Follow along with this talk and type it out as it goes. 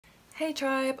Hey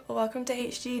tribe, welcome to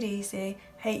HGDC,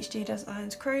 HG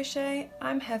Designs Crochet.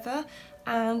 I'm Heather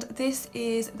and this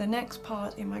is the next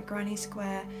part in my Granny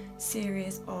Square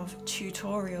series of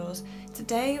tutorials.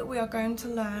 Today we are going to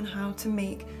learn how to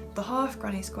make the half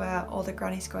granny square or the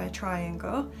granny square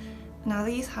triangle. Now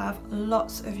these have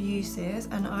lots of uses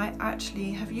and I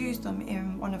actually have used them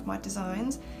in one of my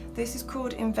designs. This is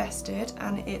called Invested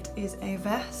and it is a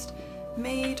vest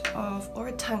made of, or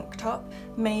a tank top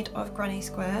made of granny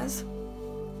squares,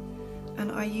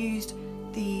 and I used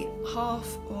the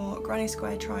half or granny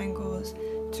square triangles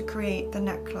to create the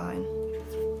neckline.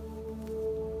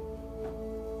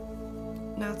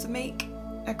 Now to make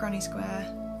a granny square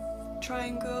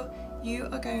triangle you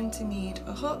are going to need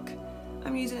a hook.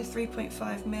 I'm using a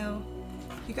 3.5mm.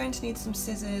 You're going to need some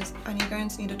scissors and you're going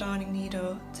to need a darning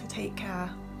needle to take care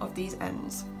of these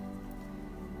ends.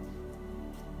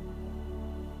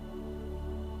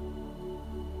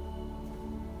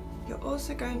 You're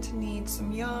also going to need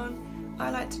some yarn. I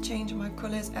like to change my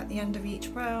colours at the end of each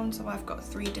round, so I've got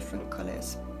 3 different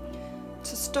colours.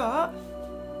 To start,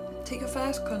 take your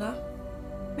first colour,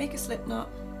 make a slip knot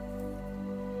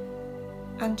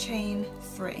and chain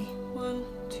 3. 1,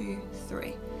 2,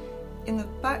 3. In the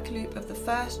back loop of the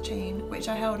first chain, which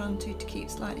I held on to keep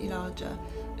slightly larger,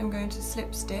 I'm going to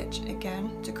slip stitch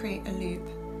again to create a loop.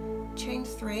 Chain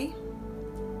 3,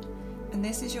 and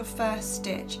this is your first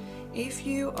stitch. If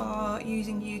you are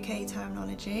using UK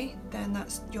terminology, then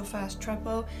that's your first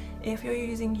treble. If you're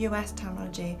using US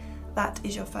terminology, that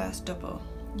is your first double.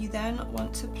 You then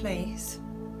want to place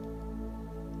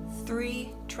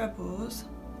 3 trebles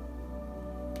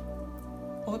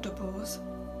or doubles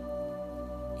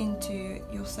into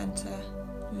your center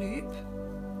loop,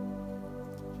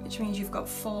 which means you've got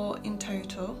 4 in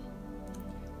total.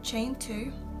 Chain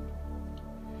 2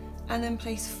 and then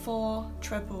place 4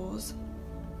 trebles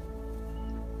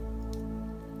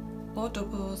or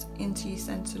doubles into your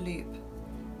center loop.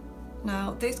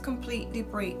 Now this completely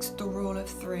breaks the rule of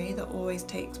 3 that always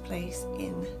takes place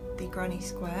in the granny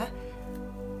square,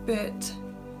 but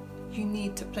you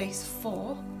need to place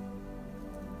 4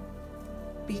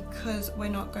 because we're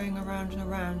not going around and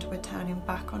around, we're turning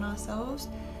back on ourselves.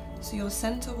 So your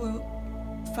center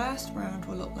first round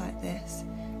will look like this: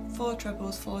 4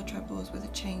 trebles with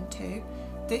a chain 2.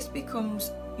 This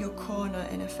becomes your corner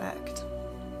in effect,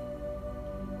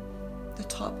 the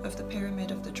top of the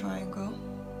pyramid of the triangle.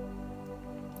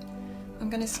 I'm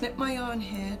going to snip my yarn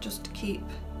here just to keep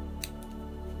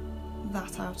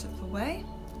that out of the way,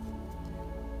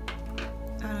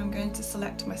 and I'm going to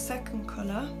select my second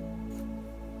colour,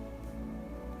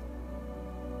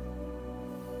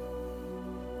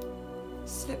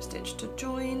 slip stitch to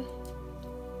join,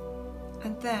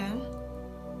 and then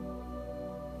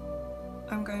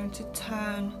I'm going to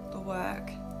turn the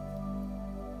work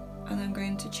and I'm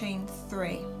going to chain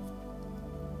 3.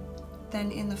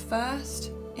 Then in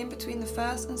between the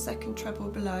first and second treble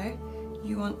below,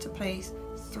 you want to place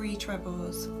 3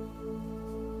 trebles.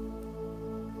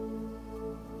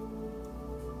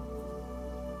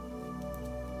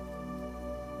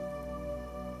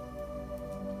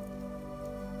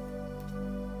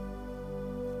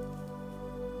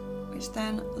 Which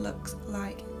then looks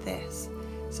like this.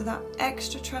 So that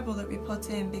extra treble that we put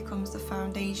in becomes the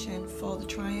foundation for the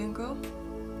triangle,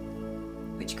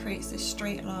 which creates this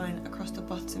straight line across the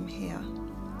bottom here.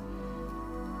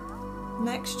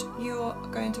 Next, you're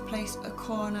going to place a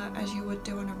corner as you would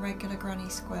do on a regular granny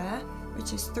square,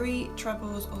 which is 3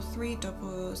 trebles or 3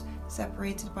 doubles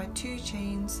separated by 2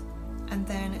 chains, and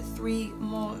then 3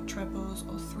 more trebles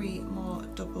or 3 more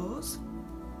doubles.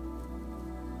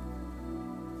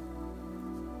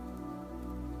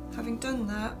 Having done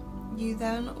that, you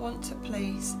then want to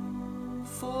place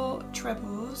 4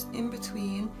 trebles in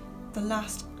between the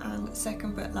last and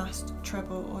second but last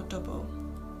treble or double.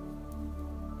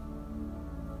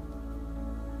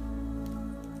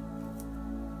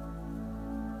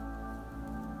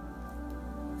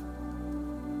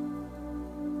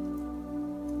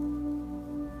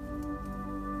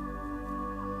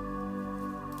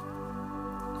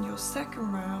 Your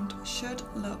second round should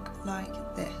look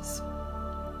like this.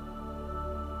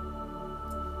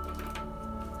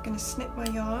 I'm going to snip my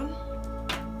yarn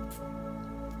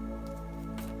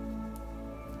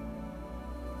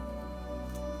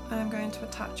and I'm going to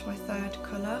attach my third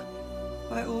colour.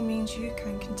 By all means you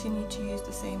can continue to use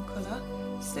the same colour.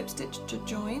 Slip stitch to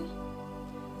join,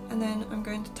 and then I'm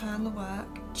going to turn the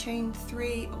work, chain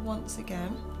 3 once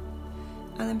again,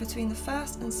 and then between the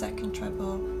first and second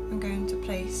treble I'm going to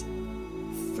place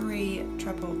 3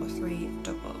 treble or 3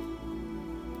 double.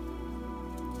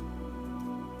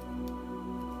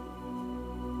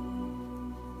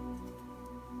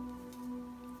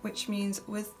 which means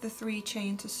with the 3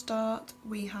 chain to start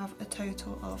we have a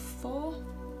total of 4,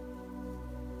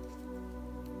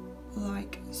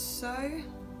 like so.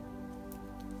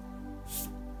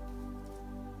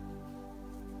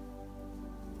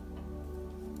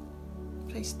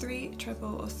 Place 3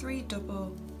 treble or 3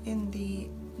 double in the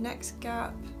next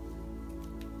gap,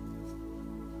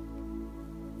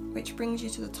 which brings you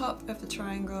to the top of the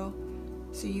triangle.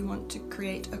 So you want to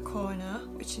create a corner,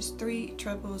 which is 3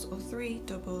 trebles or 3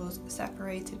 doubles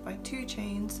separated by 2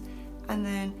 chains, and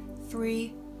then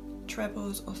 3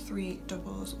 trebles or 3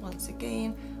 doubles once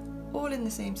again, all in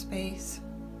the same space.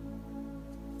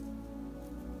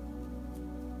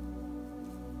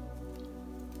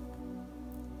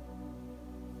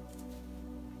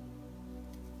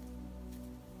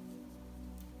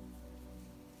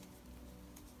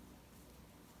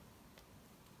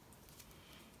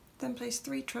 Then place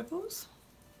 3 trebles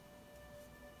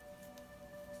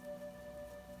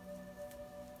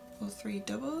or 3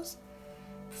 doubles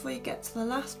before you get to the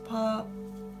last part.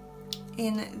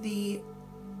 In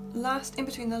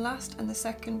between the last and the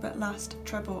second but last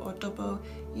treble or double,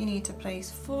 you need to place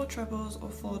 4 trebles or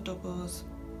 4 doubles.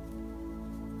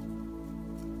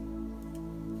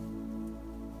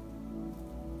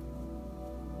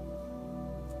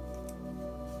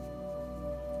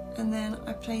 And then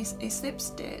I place a slip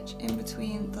stitch in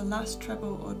between the last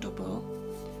treble or double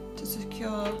to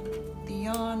secure the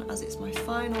yarn as it's my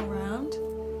final round.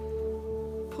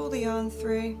 Pull the yarn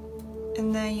through,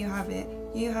 and there you have it.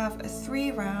 You have a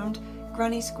 3 round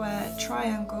granny square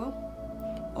triangle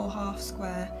or half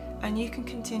square, and you can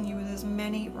continue with as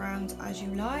many rounds as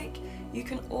you like. You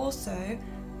can also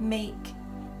make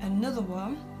another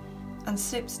one and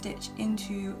slip stitch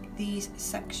into these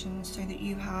sections so that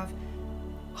you have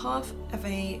half of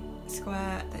a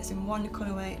square that's in one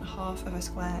colourway and half of a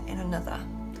square in another.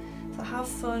 So have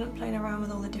fun playing around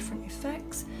with all the different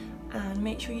effects, and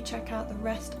make sure you check out the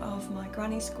rest of my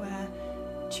granny square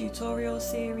tutorial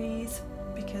series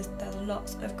because there's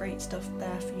lots of great stuff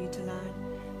there for you to learn.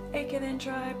 Okay then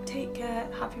tribe, take care,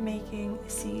 happy making,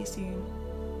 see you soon.